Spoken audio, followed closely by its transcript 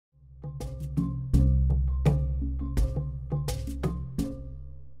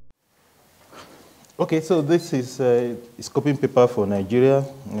Okay, so this is a scoping paper for Nigeria.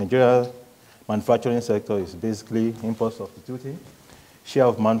 Nigeria manufacturing sector is basically import substituting. Share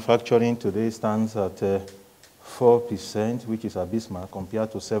of manufacturing today stands at 4%, which is abysmal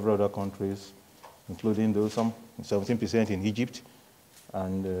compared to several other countries, including those some 17% in Egypt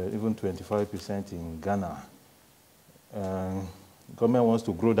and even 25% in Ghana. Government wants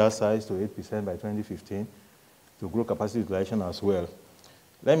to grow that size to 8% by 2015 to grow capacity utilization as well.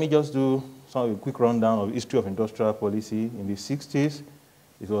 Let me just do a quick rundown of the history of industrial policy. In the 60s,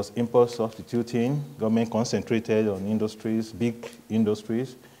 it was import substituting. Government concentrated on industries, big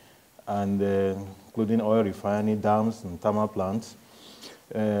industries, and including oil refining, dams, and thermal plants.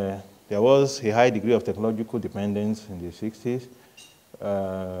 There was a high degree of technological dependence in the 60s.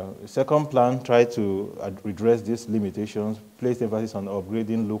 The second plan tried to address these limitations, placed emphasis on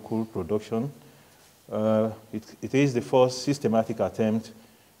upgrading local production. It is the first systematic attempt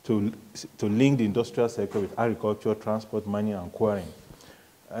to link the industrial sector with agriculture, transport, mining, and quarrying.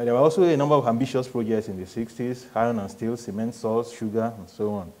 There were also a number of ambitious projects in the 60s, iron and steel, cement, salt, sugar, and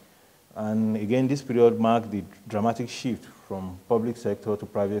so on. And again, this period marked the dramatic shift from public sector to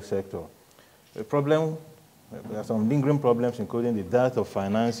private sector. The problem, there are some lingering problems, including the dearth of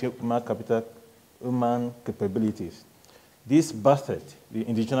finance, human capital, human capabilities. This busted the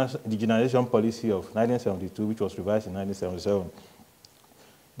indigenization policy of 1972, which was revised in 1977.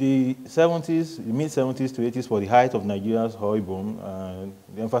 The 70s, the mid-70s to 80s were the height of Nigeria's oil boom.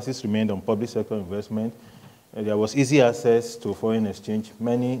 The emphasis remained on public sector investment. There was easy access to foreign exchange.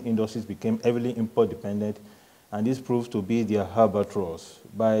 Many industries became heavily import-dependent, and this proved to be their albatross.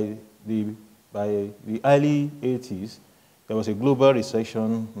 By the early 80s, there was a global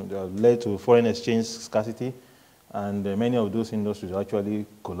recession that led to foreign exchange scarcity, and many of those industries actually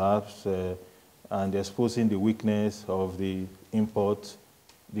collapsed, and exposing the weakness of the import,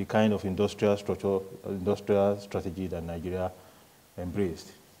 the kind of industrial strategy that Nigeria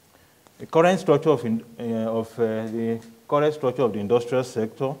embraced. The current structure of the industrial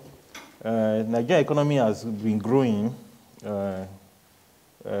sector, Nigerian economy has been growing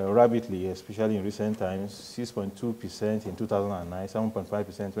rapidly, especially in recent times, 6.2% in 2009, 7.5%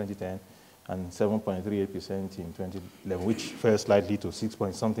 in 2010, and 7.38% in 2011, which fell slightly to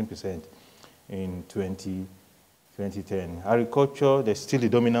 6-point-something% in 2010. Agriculture, there's still the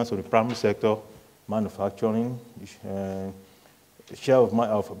dominance of the primary sector. Manufacturing, the share of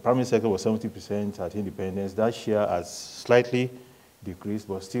primary sector was 70% at independence. That share has slightly decreased,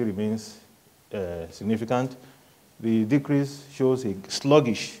 but still remains significant. The decrease shows a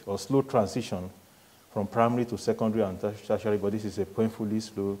sluggish or slow transition from primary to secondary and tertiary, but this is a painfully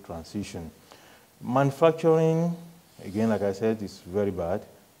slow transition. Manufacturing, again, like I said, is very bad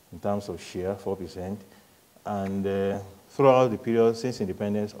in terms of share, 4%. And throughout the period since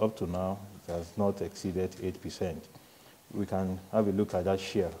independence up to now, it has not exceeded 8%. We can have a look at that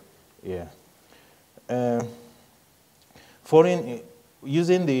share here.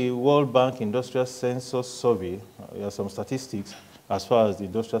 Using the World Bank Industrial Census Survey, there are some statistics as far as the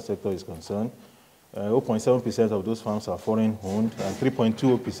industrial sector is concerned. 0.7% of those farms are foreign-owned, and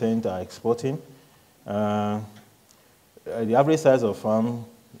 3.20% are exporting. The average size of farm,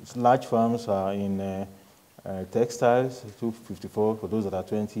 large farms are in textiles, 254 for those that are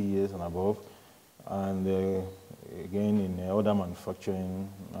 20 years and above, and again in other manufacturing,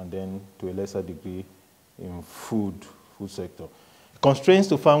 and then to a lesser degree in food sector. Constraints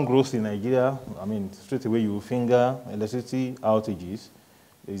to farm growth in Nigeria, I mean, straight away you finger electricity outages.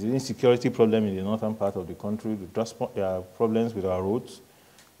 There's an insecurity problem in the northern part of the country. There are problems with our roads.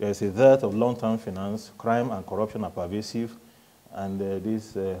 There's a dearth of long-term finance. Crime and corruption are pervasive, and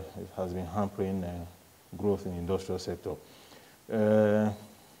this has been hampering growth in the industrial sector.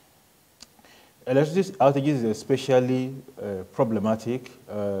 Electricity outages is especially problematic.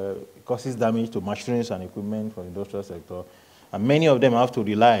 It causes damage to machineries and equipment for the industrial sector, and many of them have to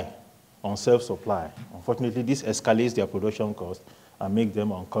rely on self-supply. Unfortunately, this escalates their production cost and makes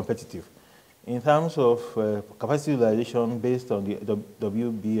them uncompetitive. In terms of capacity utilization based on the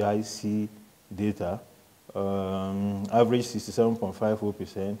WBIC data, average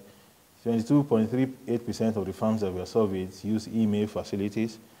 67.54%, 22.38% of the farms that were surveyed use email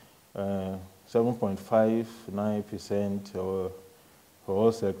facilities, 7.59% for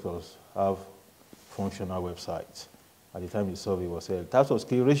all sectors have functional websites at the time the survey was held. Types of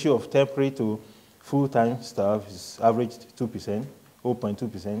skill ratio of temporary to full-time staff is averaged 2%,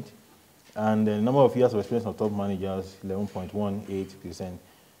 0.2%, and the number of years of experience of top managers, 11.18%.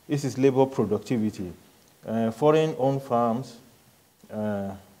 This is labor productivity. Foreign-owned farms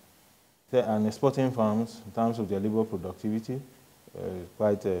and exporting farms, in terms of their labor productivity,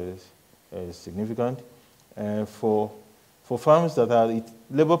 quite significant. For farms that are,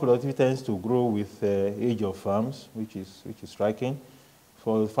 labor productivity tends to grow with age of farms, which is striking.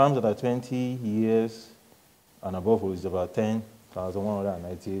 For farms that are 20 years and above, it's about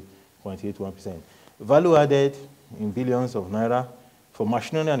 10,198.81%. Value added in billions of naira. For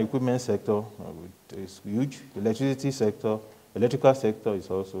machinery and equipment sector, it's huge. Electricity sector, electrical sector is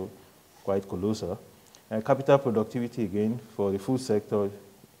also quite colossal. Capital productivity, again, for the food sector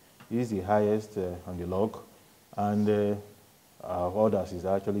is the highest on the log, and others is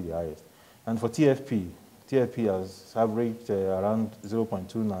actually the highest. And for TFP has averaged around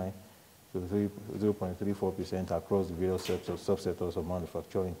 0.29 to 0.34% across the various subsectors of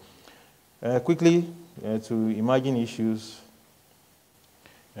manufacturing. Quickly, to emerging issues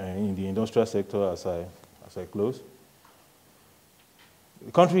in the industrial sector as I close.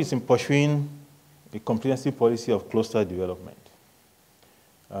 The country is pursuing a comprehensive policy of cluster development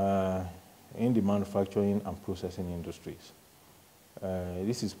in the manufacturing and processing industries.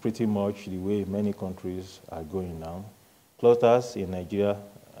 This is pretty much the way many countries are going now. Clusters in Nigeria,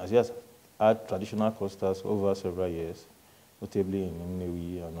 as yet, had traditional clusters over several years, notably in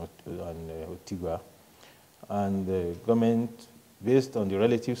Nnewi and Otigba. And the government, based on the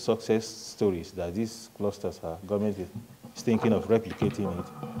relative success stories that these clusters have, government is thinking of replicating it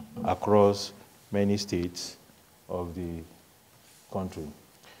across many states of the country.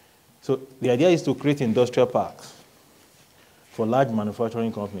 So the idea is to create industrial parks for large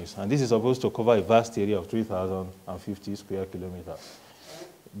manufacturing companies, and this is supposed to cover a vast area of 3,050 square kilometers.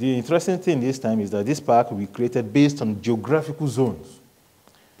 The interesting thing this time is that this park will be created based on geographical zones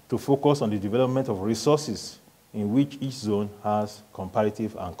to focus on the development of resources in which each zone has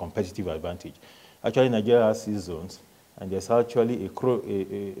comparative and competitive advantage. Actually, Nigeria has 6 zones, and there's actually a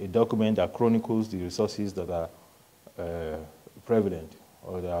document that chronicles the resources that are prevalent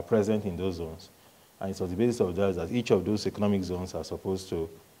or that are present in those zones. And it's on the basis of that each of those economic zones are supposed to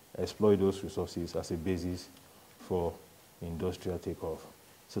exploit those resources as a basis for industrial takeoff.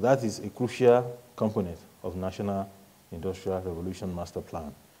 So that is a crucial component of National Industrial Revolution Master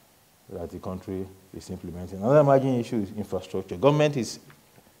Plan that the country is implementing. Another emerging issue is infrastructure. The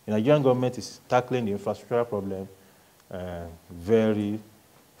Nigerian government is tackling the infrastructure problem very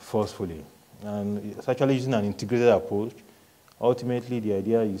forcefully. And it's actually using an integrated approach. Ultimately, the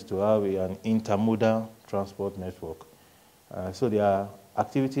idea is to have an intermodal transport network. So there are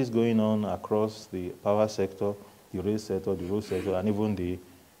activities going on across the power sector, the rail sector, the road sector, and even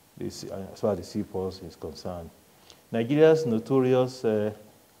as far as the seaports is concerned. Nigeria's notorious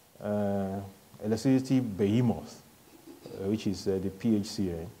electricity behemoth, which is the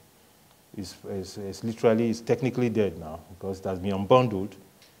PHCN, is technically dead now because it has been unbundled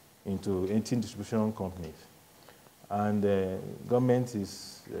into 18 distribution companies. And the government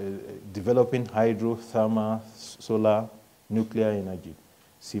is developing hydro, thermal, solar, nuclear energy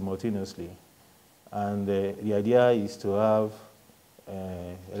simultaneously. And the idea is to have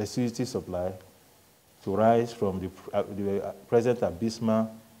electricity supply to rise from the present abysmal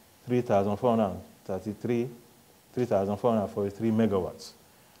 3,443 megawatts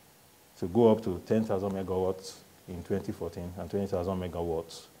to go up to 10,000 megawatts in 2014 and 20,000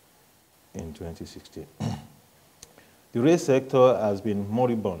 megawatts in 2016. The rail sector has been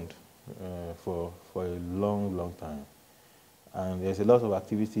moribund for a long, long time. And there's a lot of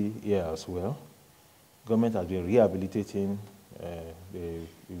activity here as well. Government has been rehabilitating the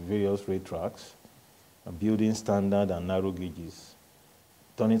various rail tracks, and building standard and narrow gauges,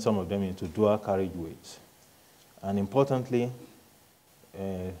 turning some of them into dual carriageways. And importantly,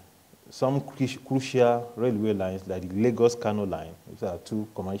 some crucial railway lines like the Lagos-Kano line, these are two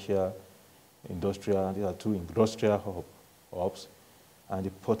industrial hubs, and the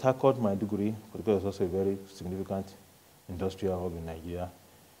Port Harcourt-Maiduguri, because it's also a very significant industrial hub in Nigeria,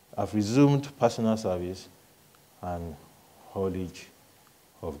 have resumed personal service and haulage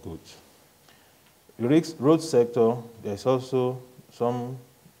of goods. The road sector, there's also a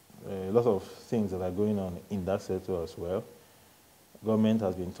lot of things that are going on in that sector as well. Government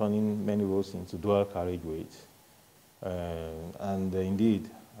has been turning many roads into dual carriageways. And indeed,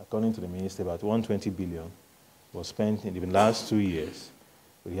 according to the minister, about 120 billion was spent in the last 2 years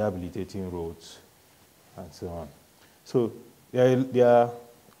rehabilitating roads and so on. So there are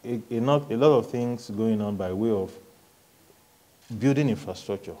a lot of things going on by way of building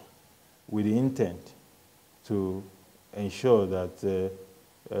infrastructure with the intent to ensure that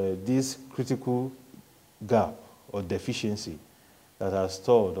this critical gap or deficiency that has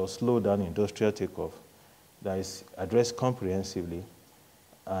stalled or slowed down industrial takeoff, that is addressed comprehensively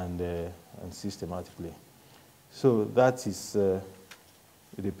and systematically. So that is the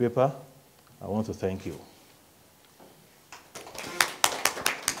paper. I want to thank you.